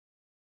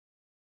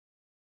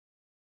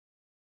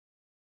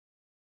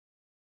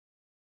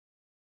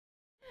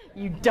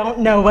You don't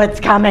know what's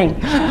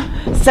coming.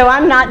 So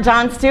I'm not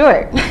Jon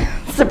Stewart.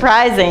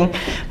 Surprising,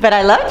 but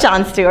I love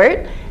Jon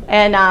Stewart.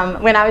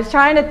 And when I was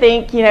trying to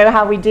think,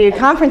 how we do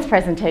conference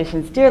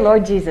presentations, dear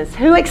Lord Jesus,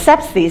 who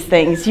accepts these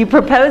things? You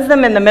propose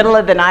them in the middle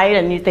of the night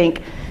and you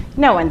think,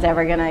 no one's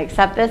ever going to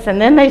accept this.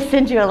 And then they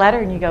send you a letter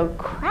and you go,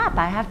 crap,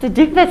 I have to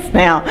do this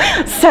now.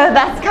 So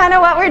that's kind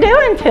of what we're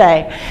doing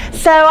today.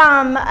 So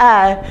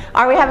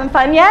are we having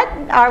fun yet?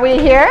 Are we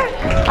here?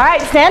 All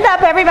right, stand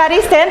up,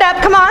 everybody. Stand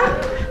up. Come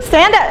on.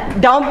 Stand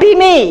up. Don't be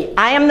me.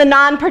 I am the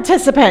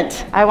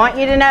non-participant. I want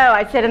you to know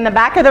I sit in the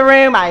back of the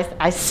room.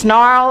 I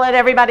snarl at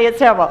everybody. It's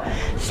terrible.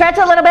 Stretch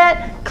a little bit.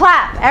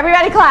 Clap.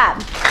 Everybody clap.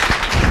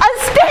 A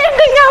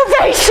standing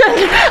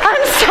ovation.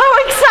 I'm so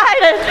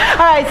excited.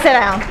 All right, sit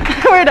down.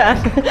 We're done.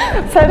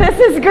 So this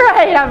is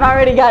great. I've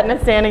already gotten a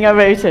standing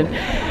ovation.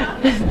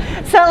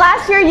 So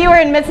last year you were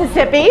in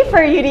Mississippi for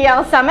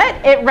UDL Summit.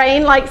 It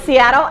rained like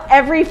Seattle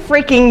every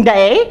freaking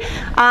day.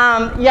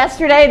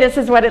 Yesterday, this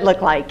is what it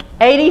looked like.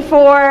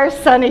 84,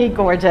 sunny,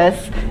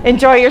 gorgeous.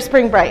 Enjoy your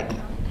spring break.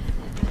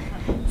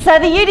 So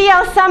the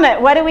UDL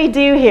Summit, what do we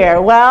do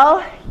here?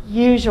 Well,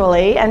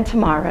 usually, and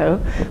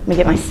tomorrow, let me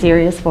get my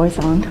serious voice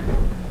on.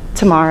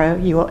 Tomorrow,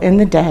 you will end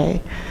the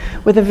day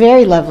with a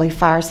very lovely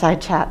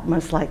fireside chat,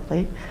 most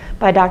likely,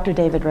 by Dr.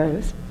 David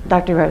Rose.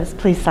 Dr. Rose,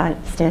 please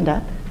stand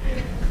up.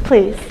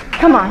 Please,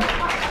 come on.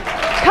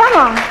 Come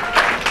on.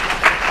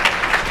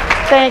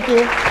 Thank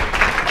you.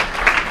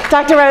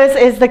 Dr. Rose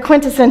is the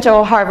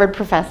quintessential Harvard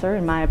professor,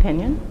 in my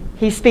opinion.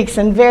 He speaks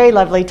in very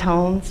lovely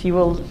tones. You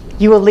will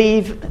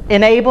leave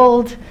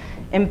enabled,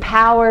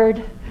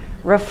 empowered,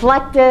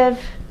 reflective.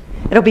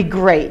 It'll be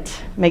great.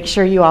 Make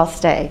sure you all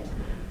stay.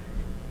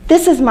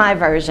 This is my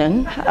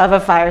version of a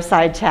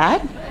fireside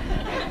chat.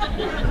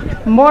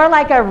 More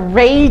like a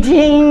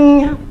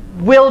raging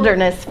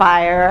wilderness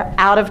fire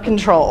out of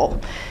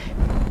control.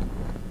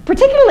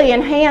 Particularly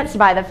enhanced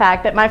by the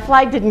fact that my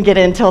flight didn't get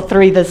in until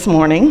 3 this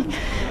morning.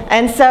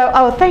 And so,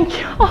 oh, thank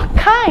you. Oh,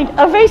 kind.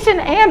 Ovation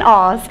and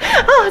awes.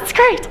 Oh, it's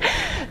great.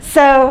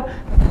 So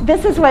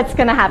this is what's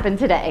going to happen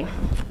today.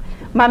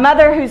 My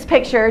mother, whose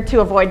picture,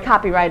 to avoid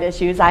copyright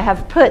issues, I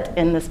have put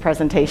in this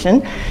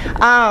presentation,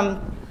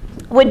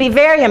 would be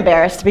very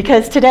embarrassed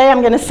because today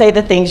I'm going to say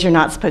the things you're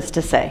not supposed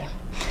to say.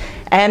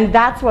 And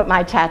that's what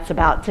my chat's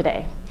about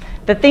today.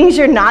 The things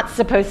you're not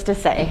supposed to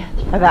say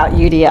about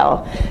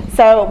UDL.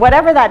 So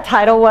whatever that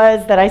title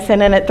was that I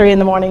sent in at 3 in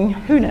the morning,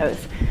 who knows?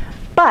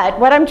 But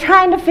what I'm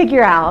trying to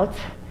figure out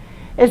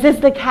is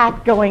the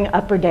cat going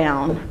up or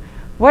down?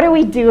 What are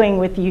we doing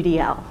with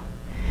UDL?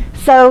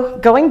 So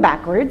going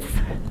backwards,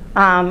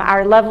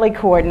 our lovely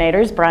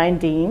coordinators, Brian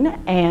Dean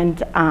and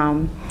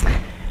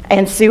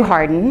Sue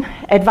Harden,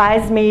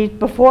 advised me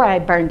before I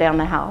burned down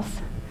the house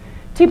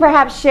to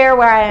perhaps share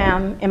where I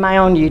am in my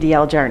own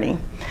UDL journey.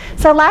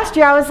 So last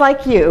year I was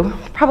like you,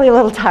 probably a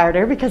little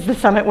tireder because the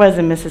summit was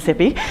in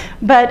Mississippi,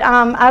 but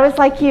I was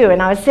like you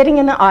and I was sitting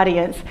in the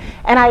audience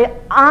and I,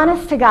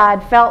 honest to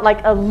God, felt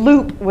like a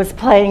loop was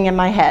playing in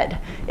my head.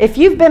 If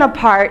you've been a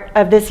part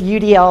of this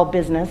UDL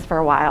business for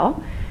a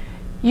while,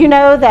 you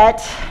know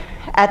that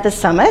at the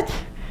summit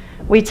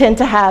we tend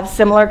to have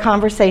similar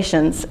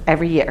conversations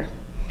every year.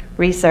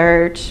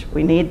 Research,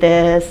 we need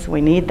this,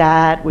 we need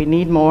that, we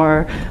need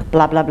more,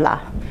 blah, blah, blah.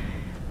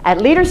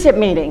 At leadership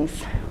meetings,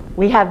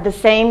 we have the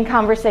same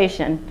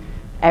conversation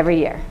every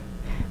year.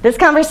 This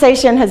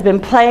conversation has been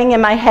playing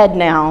in my head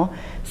now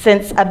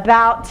since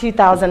about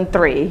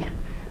 2003,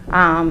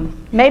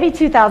 maybe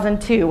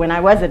 2002 when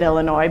I was at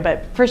Illinois,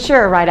 but for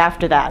sure right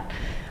after that.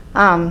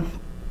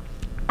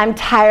 I'm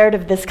tired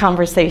of this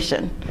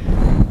conversation.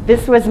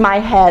 This was my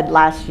head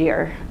last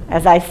year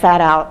as I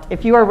sat out.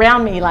 If you were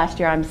around me last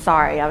year, I'm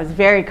sorry. I was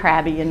very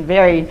crabby and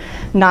very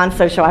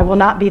non-social. I will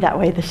not be that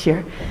way this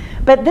year.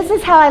 But this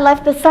is how I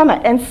left the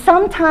summit. And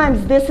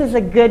sometimes this is a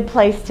good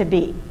place to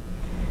be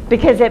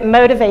because it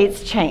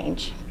motivates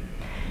change.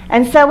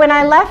 And so when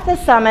I left the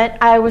summit,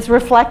 I was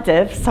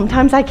reflective.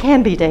 Sometimes I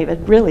can be,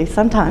 David, really,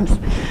 sometimes.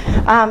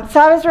 So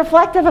I was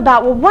reflective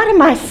about, well, what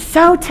am I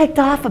so ticked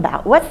off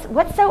about?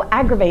 What's so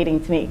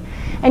aggravating to me?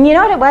 And you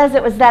know what it was?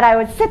 It was that I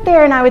would sit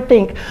there and I would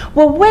think,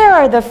 well, where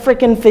are the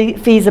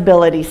frickin'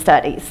 feasibility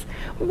studies?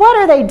 What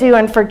are they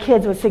doing for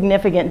kids with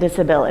significant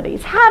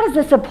disabilities? How does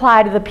this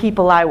apply to the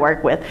people I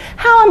work with?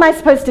 How am I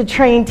supposed to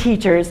train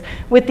teachers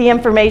with the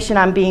information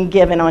I'm being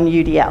given on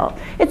UDL?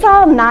 It's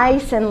all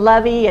nice and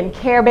lovey and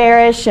Care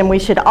Bearish, and we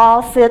should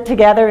all sit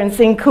together and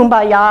sing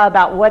Kumbaya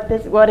about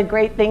what a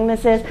great thing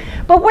this is.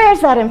 But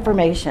where's that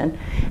information?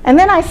 And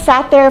then I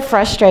sat there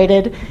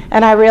frustrated,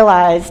 and I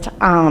realized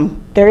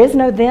there is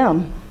no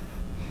them.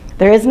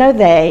 There is no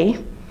they.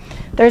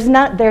 There's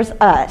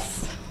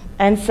us.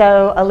 And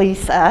so,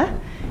 Alisa,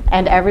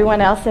 and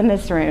everyone else in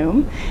this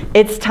room,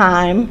 it's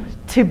time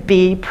to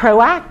be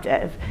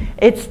proactive.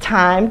 It's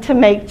time to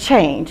make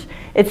change.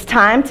 It's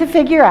time to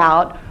figure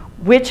out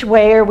which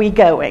way are we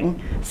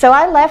going. So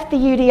I left the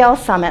UDL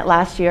Summit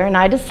last year and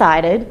I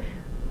decided,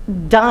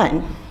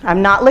 done.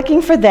 I'm not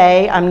looking for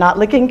they, I'm not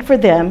looking for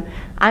them.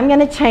 I'm going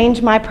to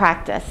change my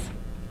practice.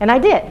 And I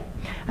did.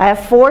 I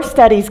have 4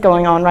 studies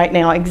going on right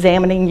now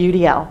examining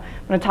UDL.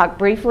 I'm going to talk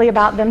briefly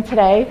about them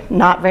today,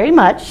 not very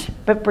much,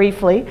 but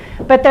briefly,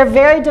 but they're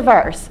very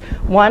diverse.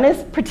 One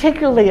is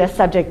particularly a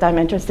subject I'm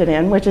interested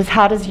in, which is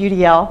how does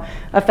UDL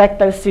affect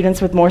those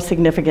students with more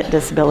significant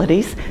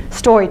disabilities,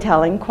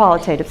 storytelling,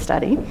 qualitative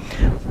study.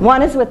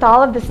 One is with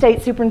all of the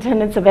state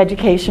superintendents of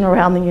education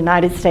around the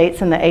United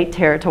States and the 8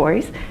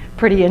 territories.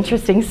 Pretty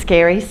interesting,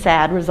 scary,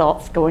 sad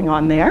results going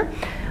on there.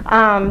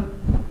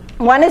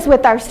 One is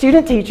with our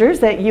student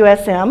teachers at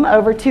USM,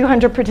 over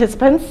 200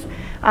 participants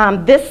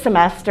this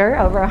semester,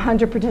 over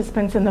 100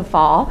 participants in the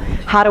fall.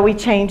 How do we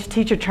change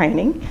teacher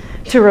training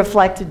to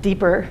reflect a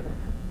deeper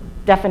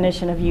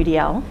definition of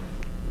UDL?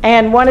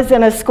 And one is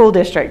in a school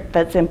district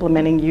that's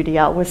implementing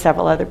UDL with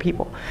several other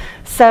people.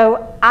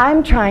 So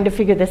I'm trying to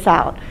figure this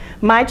out.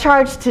 My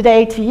charge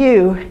today to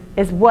you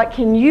is what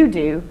can you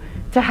do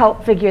to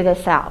help figure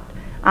this out?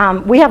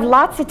 We have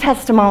lots of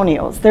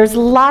testimonials. There's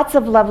lots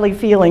of lovely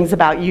feelings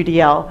about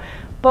UDL,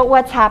 but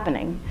what's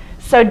happening?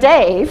 So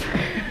Dave,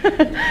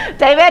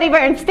 Dave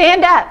Eddyburn,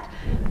 stand up.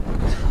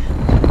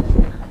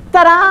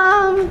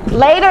 Ta-da!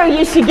 Later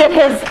you should get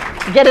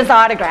his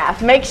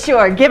autograph. Make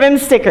sure, give him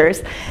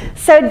stickers.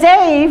 So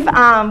Dave,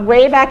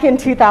 way back in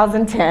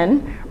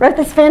 2010, wrote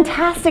this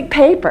fantastic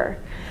paper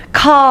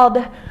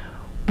called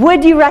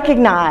Would You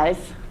Recognize,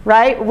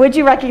 right? Would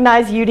you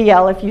recognize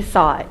UDL if you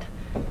saw it?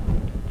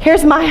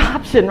 Here's my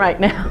option right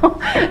now.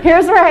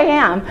 Here's where I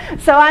am.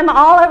 So I'm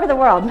all over the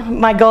world.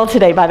 My goal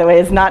today, by the way,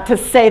 is not to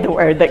say the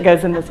word that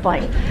goes in this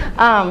blank.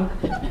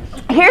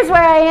 Here's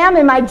where I am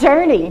in my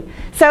journey.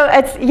 So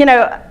it's, you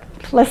know,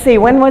 let's see,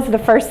 when was the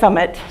first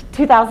summit?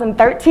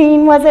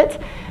 2013, was it?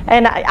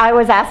 And I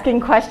was asking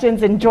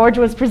questions, and George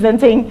was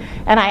presenting,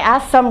 and I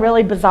asked some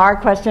really bizarre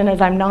question,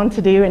 as I'm known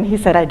to do, and he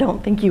said, I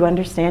don't think you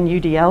understand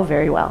UDL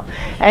very well.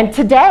 And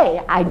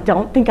today, I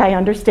don't think I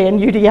understand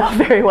UDL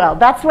very well.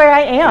 That's where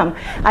I am.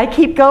 I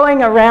keep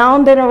going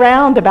around and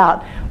around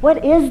about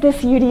what is this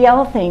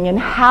UDL thing, and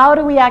how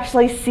do we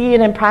actually see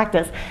it in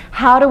practice?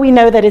 How do we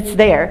know that it's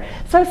there?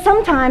 So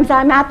sometimes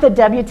I'm at the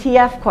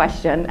WTF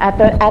question, at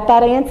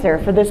that answer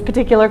for this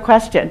particular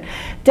question.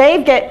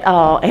 Dave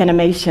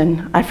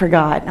animation, I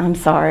forgot. I'm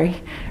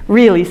sorry.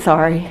 Really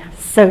sorry.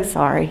 So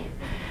sorry.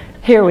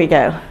 Here we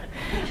go.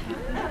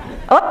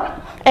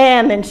 Oh,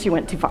 and then she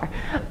went too far.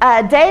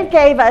 Dave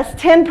gave us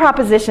 10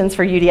 propositions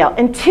for UDL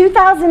in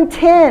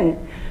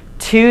 2010.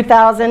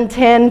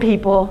 2010,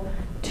 people.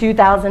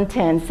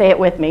 2010. Say it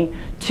with me.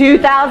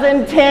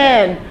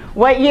 2010.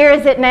 What year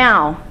is it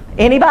now?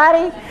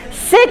 Anybody?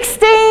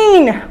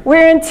 16.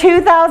 We're in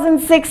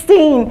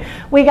 2016.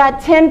 We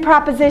got 10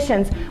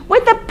 propositions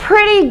with a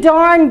pretty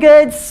darn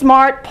good,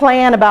 smart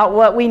plan about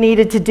what we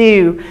needed to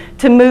do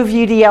to move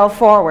UDL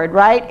forward,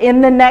 right?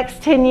 In the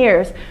next 10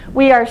 years.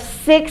 We are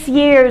 6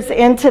 years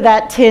into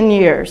that 10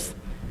 years.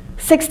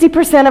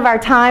 60% of our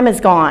time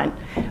is gone.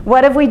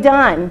 What have we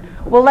done?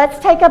 Well, let's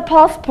take a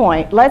pulse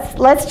point.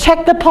 Let's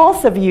check the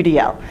pulse of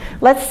UDL.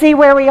 Let's see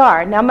where we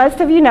are. Now, most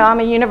of you know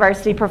I'm a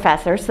university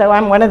professor, so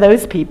I'm one of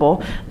those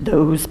people.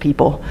 Those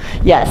people.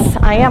 Yes,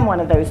 I am one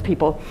of those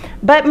people.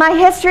 But my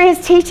history is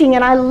teaching,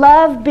 and I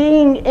love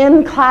being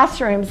in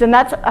classrooms, and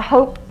that's a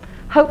hope.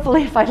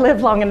 Hopefully, if I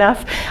live long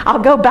enough, I'll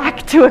go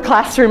back to a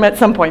classroom at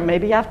some point,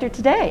 maybe after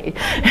today.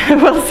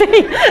 We'll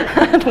see.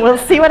 We'll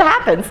see what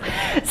happens.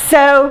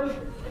 So,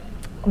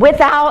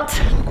 without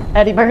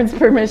Eddie Byrne's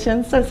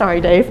permission, so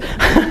sorry, Dave,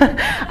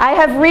 I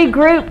have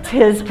regrouped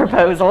his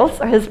proposals,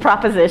 or his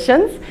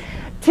propositions,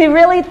 to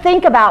really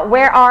think about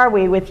where are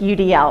we with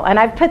UDL. And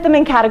I've put them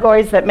in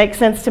categories that make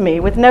sense to me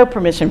with no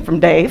permission from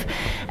Dave.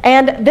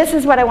 And this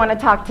is what I want to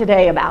talk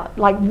today about.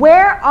 Like,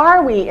 where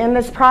are we in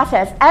this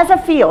process as a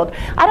field?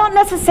 I don't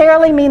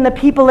necessarily mean the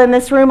people in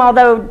this room,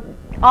 although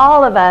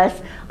all of us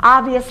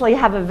obviously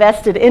have a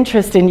vested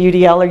interest in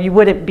UDL, or you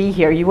wouldn't be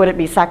here. You wouldn't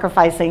be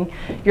sacrificing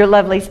your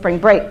lovely spring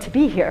break to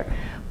be here.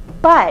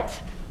 But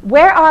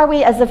where are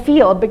we as a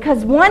field?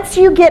 Because once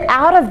you get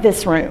out of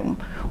this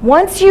room,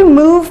 once you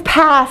move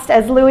past,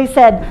 as Louis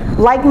said,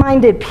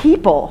 like-minded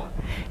people,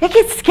 it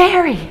gets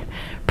scary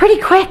pretty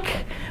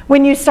quick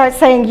when you start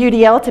saying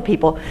UDL to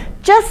people.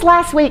 Just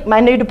last week, my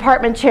new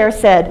department chair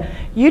said,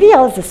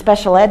 UDL is a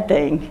special ed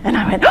thing. And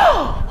I went,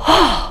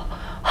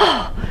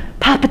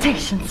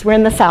 palpitations. We're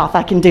in the South.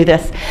 I can do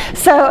this.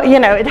 So, you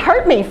know, it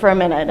hurt me for a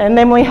minute. And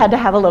then we had to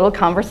have a little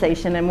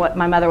conversation in what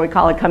my mother would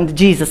call a come to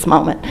Jesus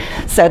moment,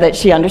 so that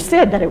she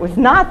understood that it was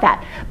not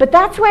that. But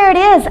that's where it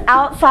is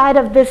outside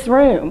of this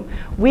room.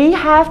 We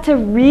have to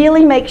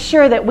really make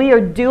sure that we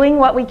are doing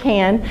what we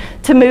can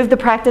to move the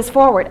practice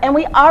forward. And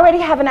we already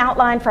have an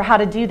outline for how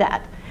to do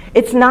that.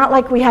 It's not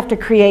like we have to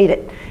create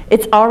it.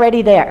 It's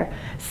already there.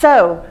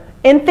 So,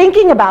 in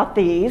thinking about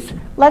these,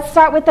 let's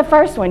start with the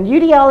first one.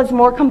 UDL is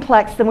more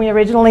complex than we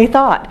originally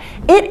thought.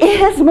 It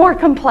is more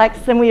complex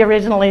than we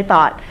originally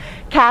thought.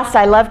 CAST,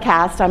 I love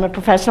CAST. I'm a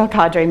professional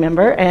cadre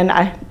member, and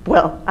I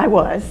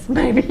was,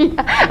 maybe,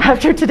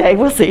 after today,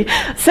 we'll see.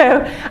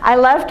 So I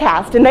love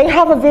CAST, and they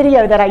have a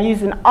video that I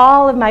use in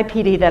all of my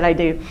PD that I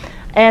do.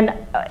 And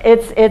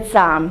it's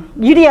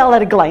UDL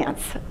at a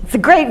glance. It's a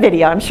great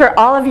video. I'm sure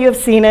all of you have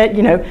seen it.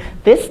 You know,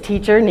 this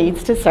teacher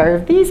needs to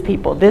serve these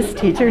people. This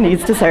teacher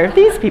needs to serve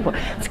these people.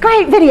 It's a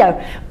great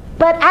video.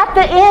 But at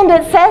the end,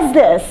 it says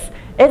this.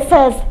 It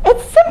says,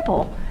 it's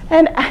simple.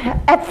 And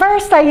at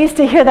first, I used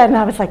to hear that, and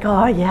I was like,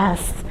 oh,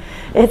 yes,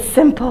 it's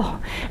simple.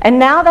 And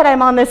now that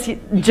I'm on this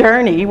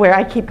journey where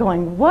I keep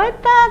going,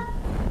 what the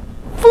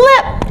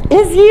flip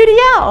is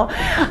UDL?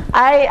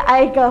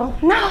 I go,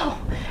 no,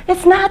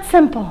 it's not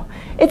simple.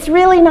 It's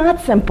really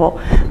not simple.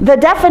 The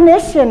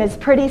definition is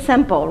pretty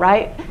simple,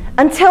 right?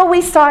 Until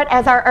we start,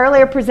 as our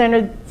earlier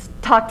presenter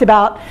talked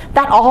about,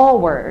 that all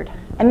word,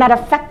 and that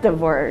effective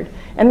word,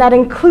 and that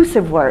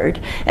inclusive word.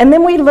 And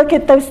then we look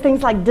at those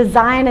things like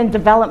design and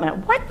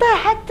development. What the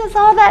heck does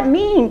all that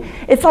mean?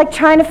 It's like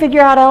trying to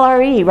figure out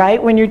LRE,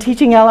 right? When you're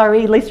teaching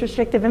LRE, least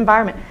restrictive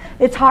environment.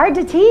 It's hard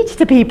to teach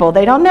to people.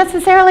 They don't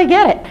necessarily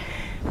get it.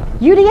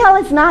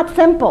 UDL is not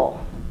simple.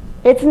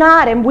 It's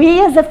not, and we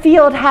as a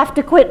field have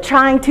to quit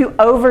trying to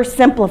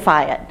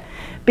oversimplify it,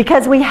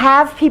 because we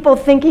have people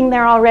thinking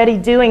they're already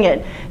doing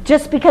it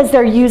just because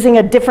they're using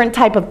a different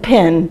type of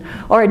pen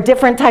or a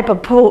different type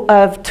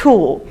of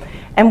tool.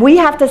 And we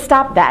have to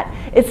stop that.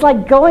 It's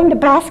like going to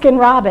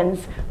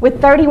Baskin-Robbins with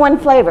 31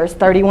 flavors,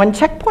 31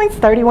 checkpoints,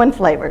 31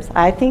 flavors.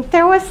 I think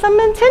there was some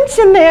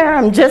intention there,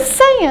 I'm just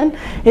saying.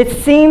 It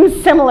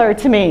seems similar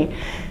to me.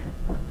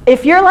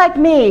 If you're like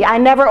me, I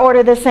never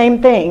order the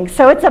same thing.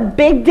 So it's a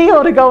big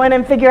deal to go in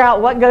and figure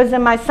out what goes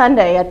in my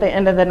sundae at the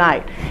end of the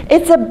night.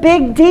 It's a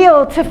big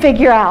deal to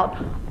figure out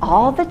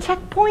all the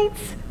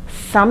checkpoints,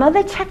 some of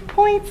the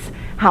checkpoints,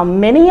 how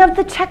many of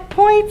the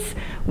checkpoints,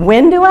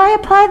 when do I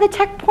apply the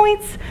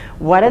checkpoints,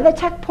 what do the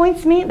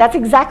checkpoints mean? That's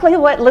exactly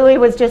what Louis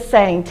was just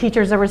saying.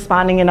 Teachers are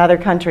responding in other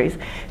countries.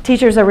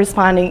 Teachers are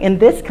responding in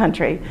this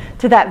country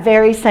to that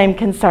very same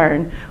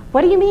concern.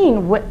 What do you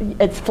mean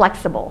it's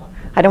flexible?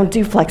 I don't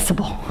do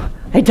flexible.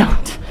 I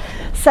don't.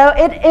 So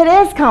it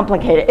is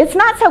complicated. It's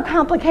not so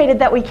complicated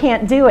that we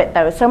can't do it,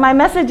 though. So my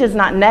message is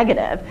not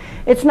negative.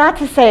 It's not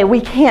to say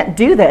we can't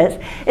do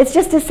this. It's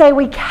just to say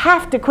we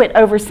have to quit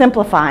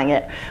oversimplifying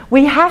it.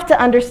 We have to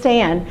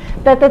understand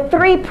that the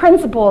 3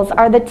 principles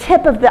are the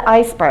tip of the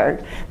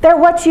iceberg. They're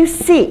what you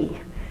see.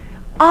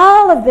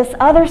 All of this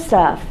other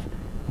stuff,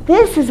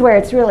 this is where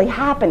it's really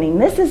happening.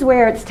 This is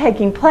where it's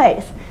taking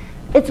place.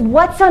 It's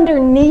what's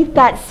underneath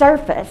that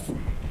surface.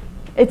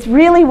 It's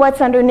really what's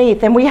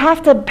underneath, and we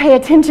have to pay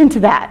attention to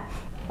that.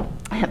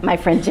 My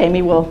friend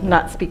Jamie will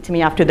not speak to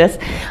me after this.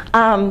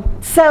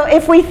 So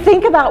if we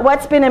think about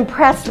what's been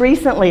impressed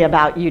recently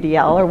about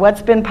UDL, or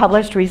what's been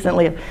published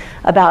recently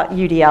about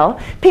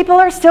UDL, people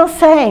are still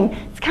saying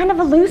it's kind of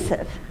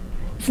elusive.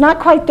 It's not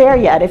quite there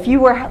yet. If you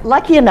were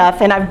lucky enough,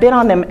 and I've been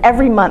on them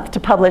every month to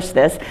publish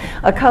this,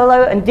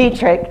 Akolo and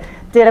Dietrich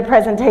did a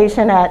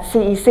presentation at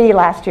CEC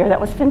last year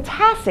that was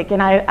fantastic,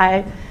 and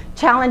I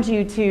challenge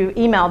you to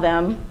email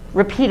them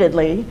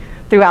repeatedly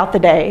throughout the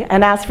day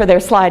and ask for their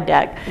slide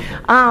deck.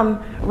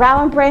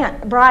 Rao and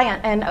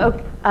Bryant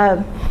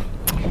and,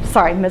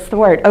 sorry, missed the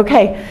word,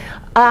 okay,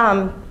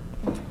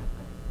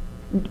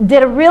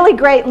 did a really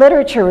great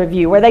literature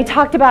review where they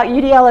talked about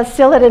UDL as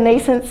still at a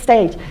nascent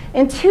stage.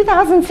 In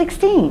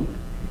 2016,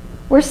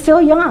 we're still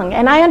young.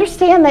 And I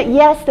understand that,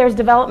 yes, there's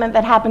development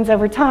that happens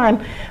over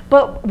time,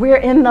 but we're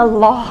in the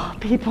law,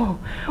 people.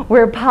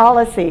 We're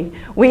policy.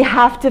 We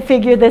have to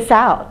figure this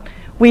out.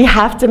 We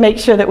have to make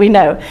sure that we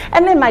know.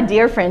 And then my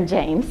dear friend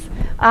James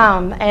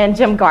and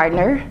Jim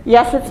Gardner,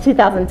 yes, it's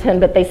 2010,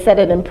 but they said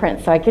it in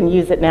print, so I can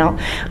use it now,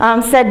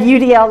 said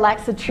UDL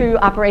lacks a true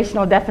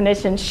operational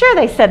definition. Sure,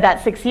 they said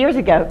that 6 years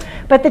ago,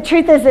 but the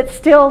truth is it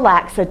still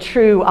lacks a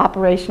true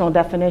operational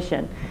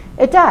definition.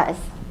 It does.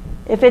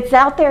 If it's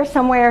out there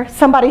somewhere,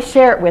 somebody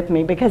share it with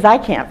me, because I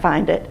can't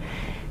find it.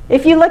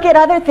 If you look at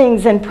other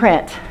things in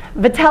print,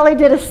 Vitelli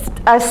did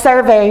a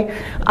survey,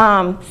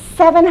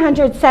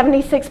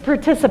 776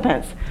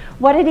 participants.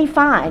 What did he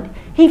find?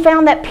 He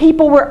found that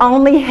people were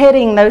only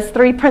hitting those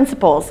 3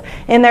 principles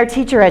in their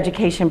teacher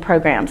education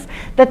programs,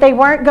 that they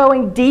weren't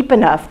going deep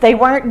enough. They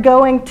weren't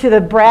going to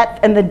the breadth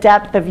and the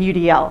depth of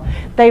UDL.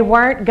 They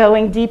weren't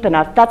going deep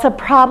enough. That's a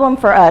problem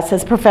for us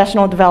as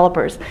professional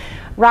developers.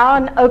 Rao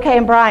and Oke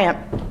and Bryant,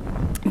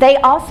 they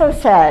also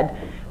said,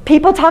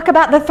 people talk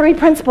about the 3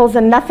 principles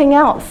and nothing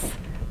else.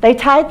 They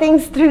tie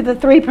things through the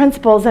 3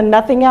 principles and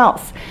nothing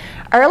else.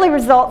 Early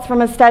results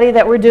from a study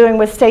that we're doing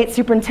with state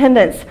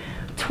superintendents,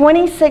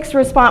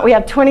 we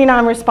have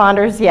 29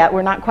 responders yet.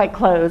 We're not quite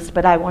closed,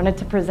 but I wanted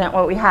to present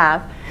what we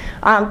have.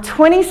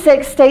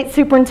 26 state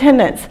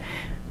superintendents.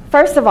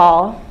 First of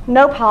all,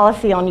 no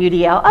policy on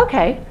UDL.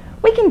 Okay,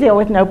 we can deal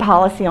with no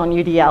policy on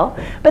UDL.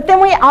 But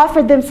then we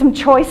offered them some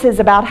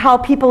choices about how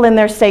people in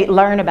their state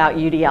learn about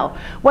UDL.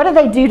 What do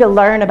they do to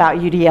learn about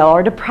UDL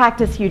or to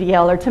practice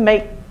UDL or to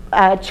make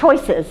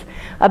choices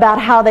about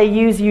how they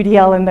use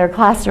UDL in their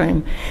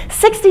classroom?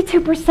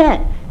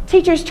 62%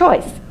 teacher's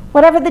choice.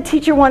 Whatever the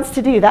teacher wants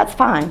to do, that's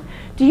fine.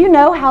 Do you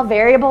know how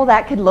variable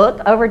that could look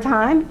over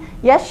time?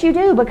 Yes, you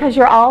do, because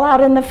you're all out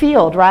in the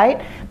field,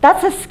 right?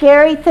 That's a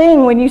scary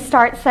thing when you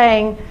start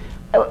saying,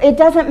 it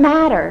doesn't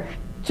matter.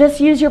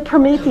 Just use your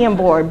Promethean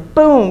board.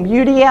 Boom,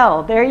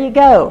 UDL, there you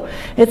go.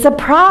 It's a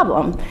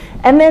problem.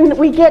 And then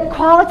we get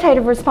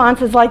qualitative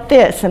responses like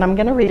this, and I'm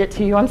going to read it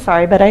to you, I'm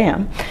sorry, but I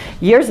am.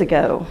 Years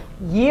ago,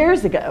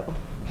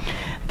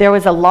 there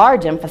was a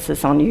large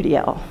emphasis on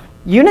UDL.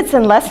 Units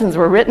and lessons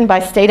were written by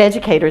state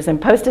educators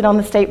and posted on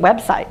the state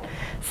website.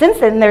 Since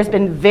then, there's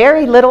been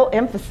very little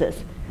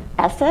emphasis.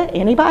 ESSA,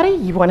 anybody,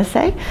 you want to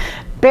say?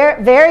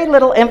 Very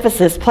little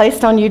emphasis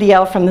placed on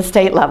UDL from the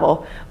state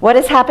level. What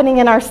is happening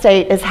in our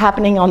state is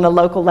happening on the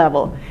local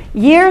level.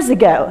 Years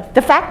ago,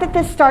 the fact that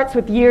this starts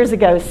with years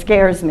ago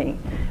scares me.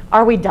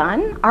 Are we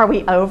done? Are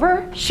we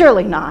over?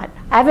 Surely not.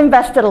 I've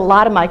invested a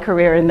lot of my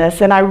career in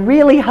this, and I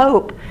really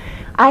hope.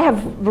 I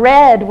have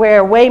read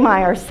where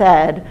Waymeyer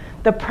said,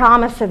 the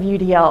promise of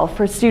UDL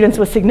for students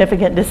with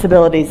significant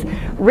disabilities.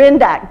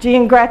 Rendak,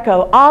 Jean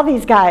Greco, all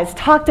these guys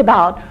talked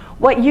about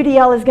what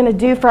UDL is going to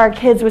do for our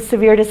kids with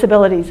severe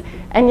disabilities,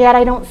 and yet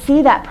I don't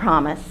see that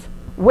promise.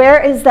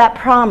 Where is that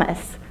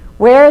promise?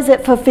 Where is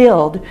it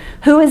fulfilled?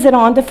 Who is it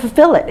on to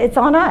fulfill it? It's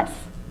on us.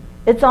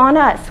 It's on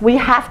us. We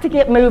have to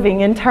get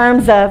moving in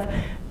terms of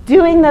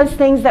doing those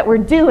things that we're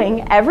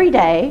doing every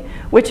day,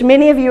 which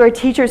many of you are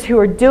teachers who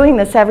are doing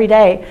this every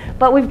day,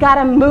 but we've got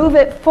to move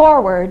it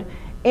forward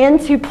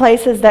into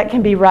places that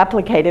can be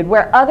replicated,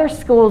 where other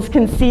schools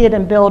can see it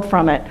and build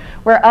from it,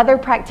 where other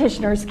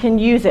practitioners can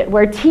use it,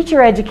 where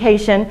teacher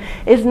education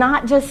is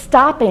not just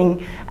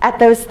stopping at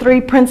those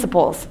 3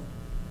 principles.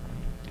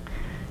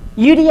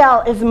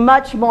 UDL is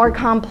much more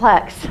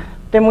complex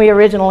than we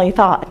originally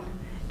thought.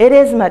 It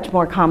is much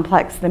more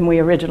complex than we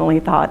originally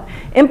thought.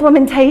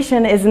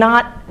 Implementation is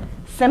not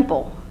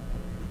simple.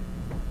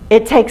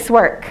 It takes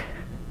work.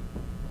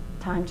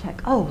 Time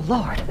check. Oh,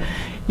 Lord.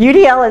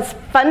 UDL is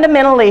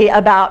fundamentally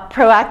about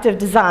proactive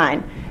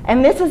design.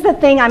 And this is the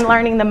thing I'm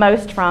learning the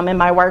most from in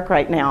my work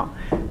right now.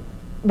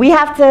 We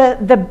have to,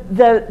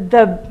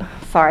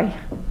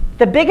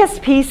 the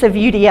biggest piece of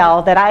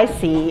UDL that I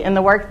see in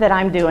the work that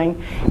I'm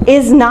doing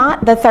is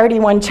not the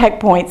 31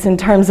 checkpoints in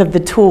terms of the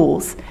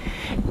tools.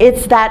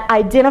 It's that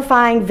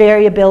identifying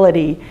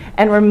variability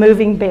and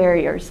removing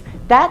barriers.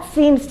 That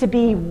seems to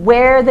be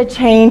where the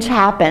change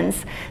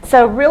happens.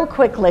 So real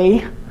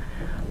quickly,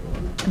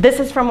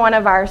 this is from one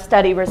of our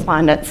study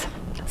respondents.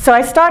 So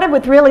I started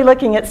with really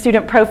looking at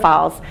student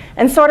profiles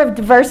and sort of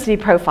diversity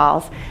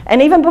profiles.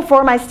 And even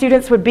before my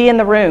students would be in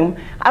the room,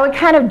 I would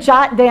kind of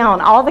jot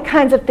down all the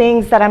kinds of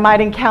things that I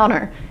might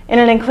encounter in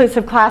an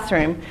inclusive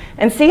classroom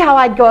and see how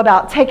I'd go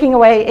about taking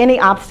away any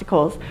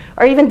obstacles,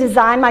 or even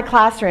design my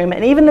classroom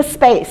and even the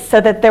space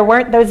so that there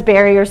weren't those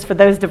barriers for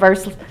those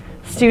diverse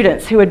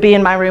students who would be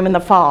in my room in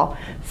the fall.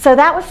 So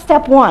that was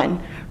step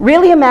 1.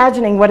 Really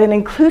imagining what an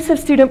inclusive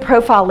student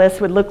profile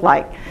list would look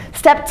like.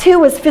 Step 2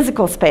 was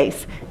physical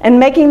space and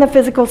making the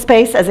physical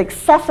space as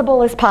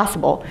accessible as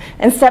possible.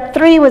 And step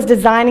 3 was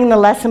designing the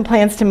lesson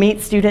plans to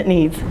meet student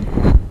needs.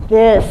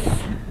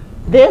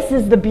 This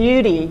is the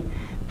beauty.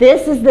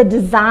 This is the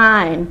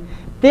design.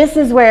 This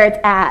is where it's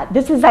at.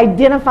 This is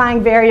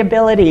identifying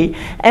variability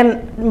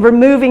and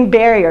removing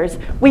barriers.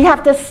 We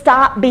have to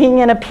stop being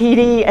in a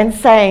PD and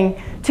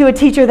saying to a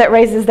teacher that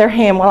raises their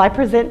hand, well, I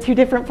present 2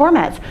 different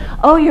formats.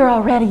 Oh, you're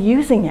already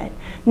using it.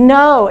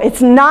 No,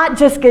 it's not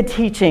just good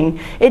teaching.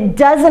 It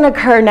doesn't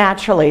occur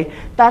naturally.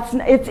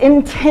 It's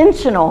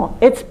intentional.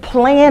 It's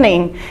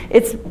planning.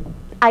 It's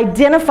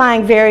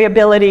identifying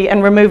variability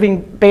and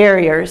removing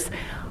barriers.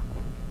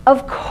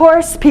 Of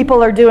course,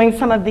 people are doing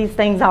some of these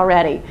things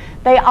already.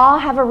 They all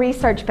have a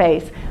research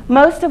base,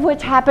 most of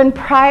which happened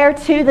prior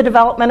to the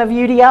development of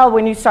UDL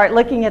when you start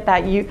looking at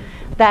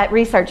that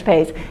research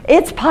base.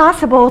 It's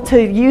possible to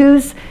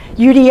use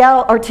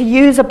UDL or to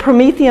use a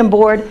Promethean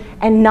board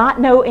and not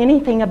know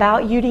anything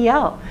about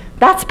UDL.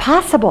 That's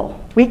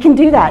possible. We can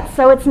do that.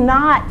 So it's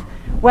not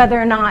whether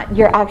or not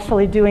you're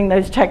actually doing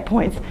those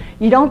checkpoints.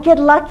 You don't get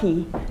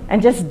lucky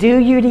and just do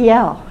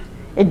UDL.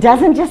 It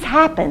doesn't just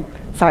happen.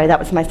 Sorry, that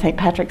was my St.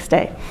 Patrick's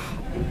Day.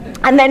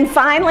 And then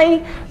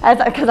finally,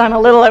 because I'm a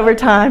little over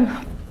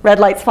time, red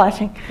light's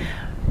flashing.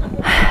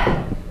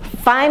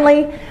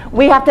 Finally,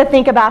 we have to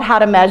think about how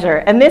to measure.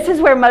 And this is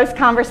where most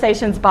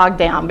conversations bog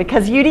down,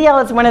 because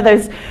UDL is one of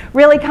those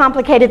really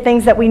complicated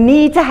things that we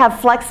need to have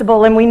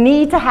flexible, and we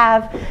need to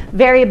have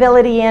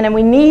variability in, and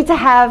we need to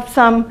have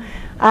some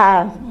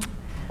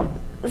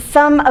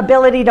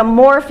ability to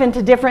morph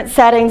into different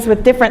settings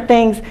with different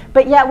things,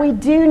 but yet we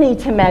do need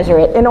to measure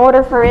it in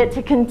order for it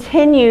to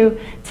continue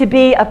to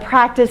be a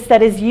practice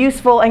that is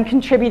useful and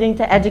contributing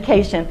to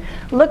education.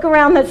 Look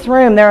around this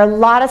room. There are a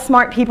lot of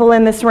smart people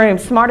in this room,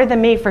 smarter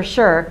than me for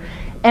sure,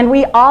 and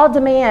we all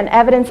demand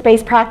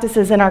evidence-based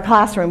practices in our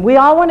classroom. We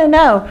all want to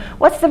know,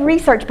 what's the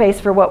research base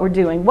for what we're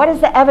doing? What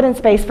is the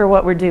evidence base for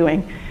what we're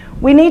doing?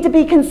 We need to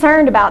be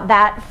concerned about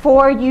that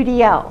for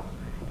UDL.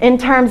 In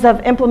terms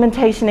of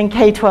implementation in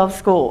K-12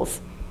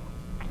 schools.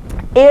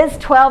 Is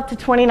 12 to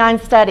 29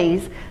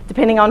 studies,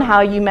 depending on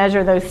how you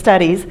measure those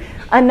studies,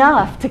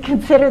 enough to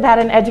consider that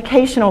an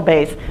educational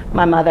base?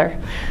 My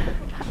mother.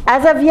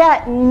 As of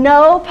yet,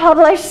 no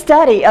published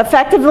study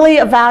effectively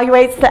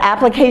evaluates the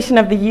application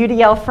of the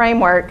UDL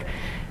framework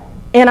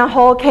in a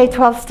whole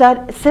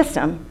K-12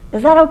 system.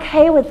 Is that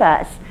okay with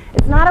us?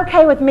 It's not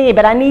okay with me,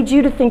 but I need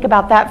you to think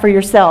about that for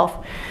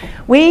yourself.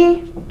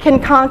 We can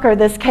conquer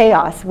this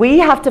chaos. We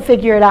have to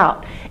figure it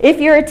out.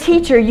 If you're a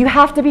teacher, you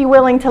have to be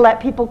willing to let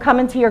people come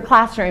into your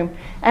classroom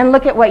and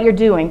look at what you're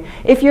doing.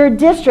 If you're a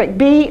district,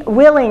 be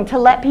willing to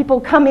let people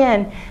come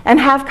in and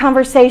have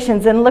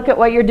conversations and look at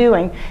what you're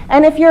doing.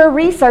 And if you're a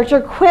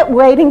researcher, quit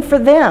waiting for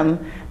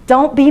them.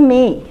 Don't be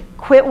me.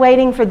 Quit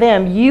waiting for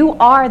them. You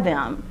are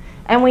them.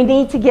 And we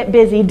need to get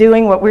busy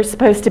doing what we're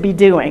supposed to be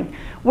doing.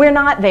 We're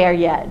not there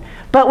yet,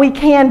 but we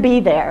can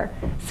be there.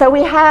 So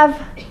we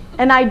have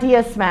an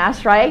idea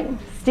smash, right,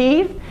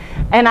 Steve?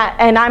 And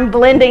I'm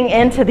blending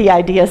into the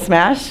idea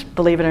smash.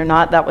 Believe it or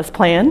not, that was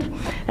planned.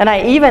 And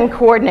I even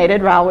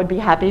coordinated, Raul would be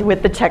happy,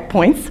 with the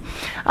checkpoints.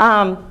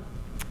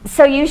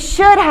 So you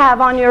should have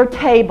on your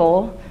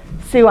table,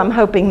 Sue, I'm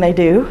hoping they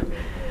do.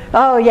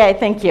 Oh, yay,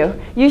 thank you.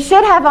 You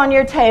should have on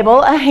your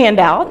table a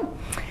handout.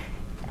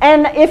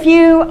 And if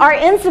you are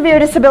in severe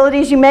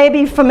disabilities, you may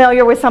be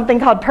familiar with something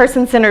called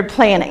person-centered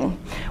planning,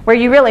 where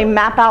you really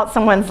map out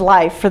someone's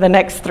life for the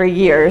next 3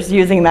 years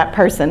using that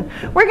person.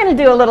 We're going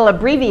to do a little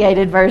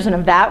abbreviated version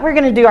of that. We're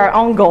going to do our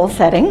own goal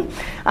setting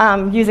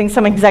using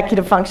some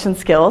executive function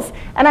skills.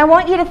 And I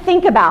want you to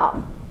think about,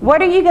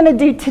 what are you going to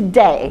do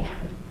today?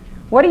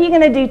 What are you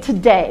going to do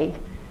today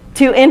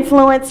to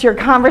influence your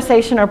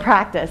conversation or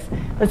practice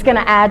that's going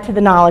to add to the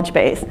knowledge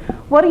base?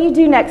 What do you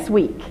do next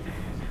week?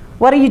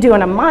 What do you do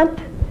in a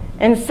month?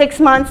 In 6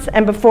 months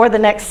and before the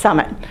next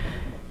summit?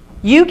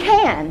 You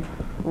can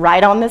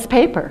write on this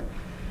paper,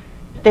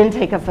 then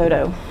take a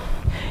photo.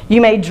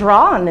 You may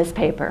draw on this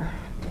paper,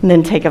 and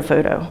then take a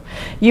photo.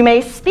 You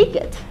may speak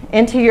it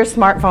into your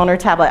smartphone or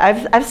tablet.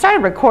 I've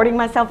started recording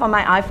myself on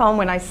my iPhone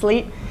when I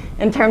sleep,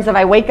 in terms of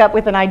I wake up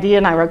with an idea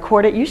and I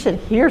record it. You should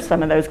hear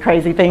some of those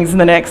crazy things in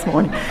the next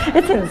morning.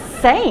 It's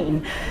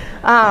insane.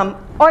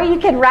 Or you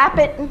could wrap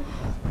it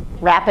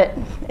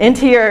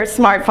into your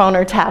smartphone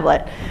or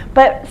tablet.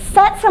 But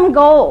set some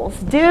goals.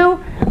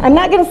 I'm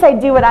not going to say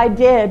do what I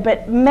did,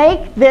 but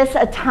make this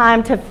a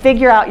time to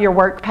figure out your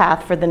work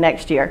path for the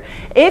next year.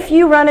 If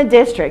you run a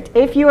district,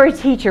 if you are a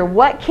teacher,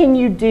 what can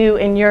you do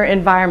in your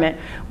environment?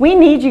 We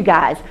need you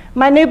guys.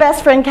 My new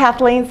best friend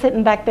Kathleen,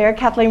 sitting back there.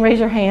 Kathleen, raise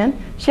your hand.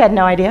 She had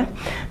no idea.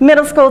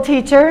 Middle school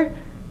teacher,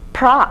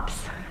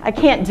 props. I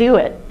can't do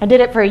it. I did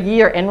it for a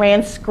year and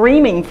ran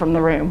screaming from the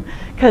room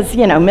because,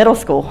 you know, middle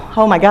school,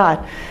 oh my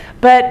God.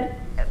 But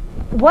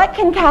what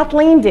can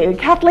Kathleen do?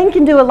 Kathleen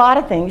can do a lot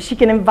of things. She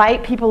can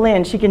invite people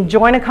in. She can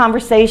join a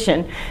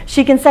conversation.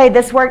 She can say,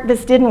 this worked,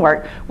 this didn't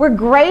work. We're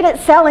great at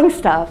selling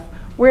stuff.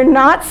 We're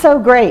not so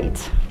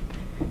great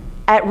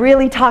at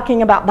really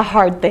talking about the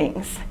hard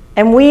things.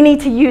 And we need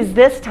to use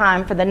this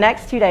time for the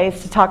next 2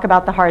 days to talk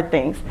about the hard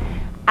things.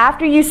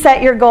 After you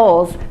set your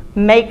goals,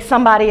 make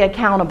somebody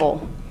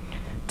accountable.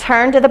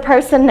 Turn to the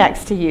person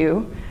next to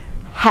you.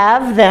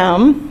 Have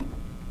them,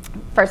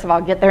 first of all,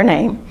 get their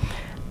name.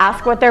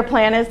 Ask what their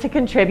plan is to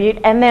contribute,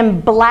 and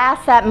then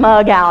blast that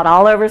mug out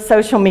all over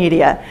social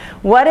media.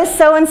 What is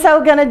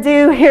so-and-so going to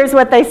do? Here's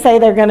what they say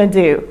they're going to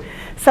do.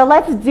 So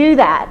let's do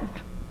that.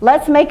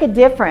 Let's make a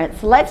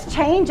difference. Let's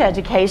change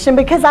education,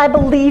 because I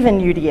believe in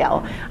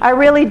UDL. I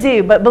really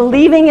do, but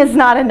believing is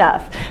not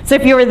enough. So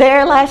if you were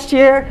there last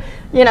year,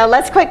 you know,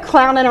 let's quit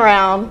clowning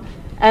around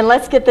and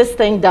let's get this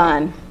thing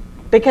done,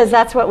 because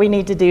that's what we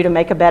need to do to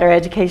make a better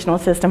educational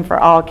system for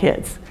all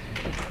kids.